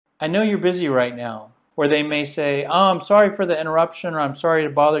I know you're busy right now. Or they may say, oh, I'm sorry for the interruption, or I'm sorry to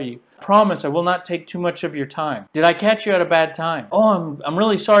bother you. Promise I will not take too much of your time. Did I catch you at a bad time? Oh, I'm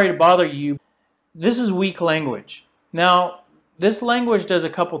really sorry to bother you. This is weak language. Now, this language does a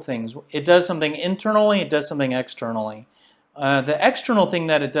couple things. It does something internally, it does something externally. The external thing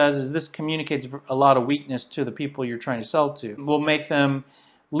that it does is this communicates a lot of weakness to the people you're trying to sell to. It will make them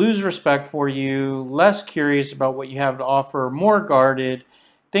lose respect for you, less curious about what you have to offer, more guarded,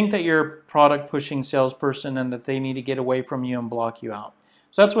 think that you're a product pushing salesperson and that they need to get away from you and block you out.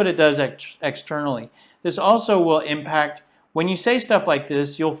 So that's what it does externally. This also will impact, when you say stuff like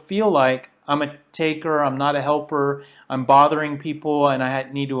this, you'll feel like I'm a taker, I'm not a helper, I'm bothering people and I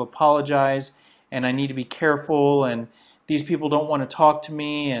need to apologize and I need to be careful and these people don't want to talk to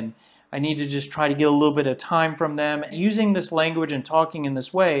me and I need to just try to get a little bit of time from them. Using this language and talking in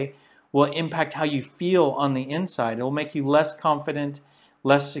this way will impact how you feel on the inside. It will make you less confident,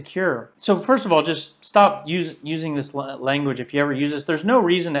 less secure. So first of all, just stop using this language if you ever use this. There's no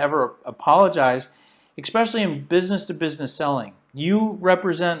reason to ever apologize, especially in business-to-business selling. You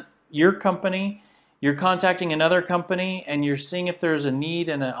represent your company, you're contacting another company, and you're seeing if there's a need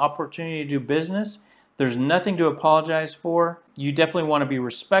and an opportunity to do business. There's nothing to apologize for. You definitely want to be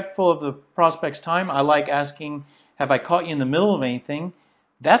respectful of the prospect's time. I like asking, have I caught you in the middle of anything?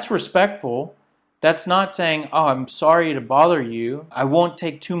 That's respectful. That's not saying, oh, I'm sorry to bother you. I won't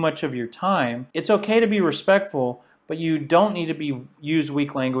take too much of your time. It's okay to be respectful, but you don't need to use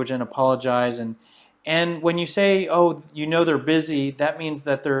weak language and apologize. And when you say, oh, you know they're busy, that means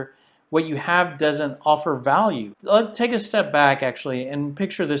that what you have doesn't offer value. Let's take a step back actually and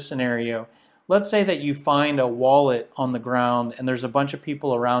picture this scenario. Let's say that you find a wallet on the ground and there's a bunch of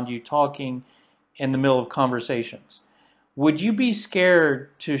people around you talking in the middle of conversations. Would you be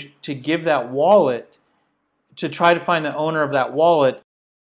scared to give that wallet, to try to find the owner of that wallet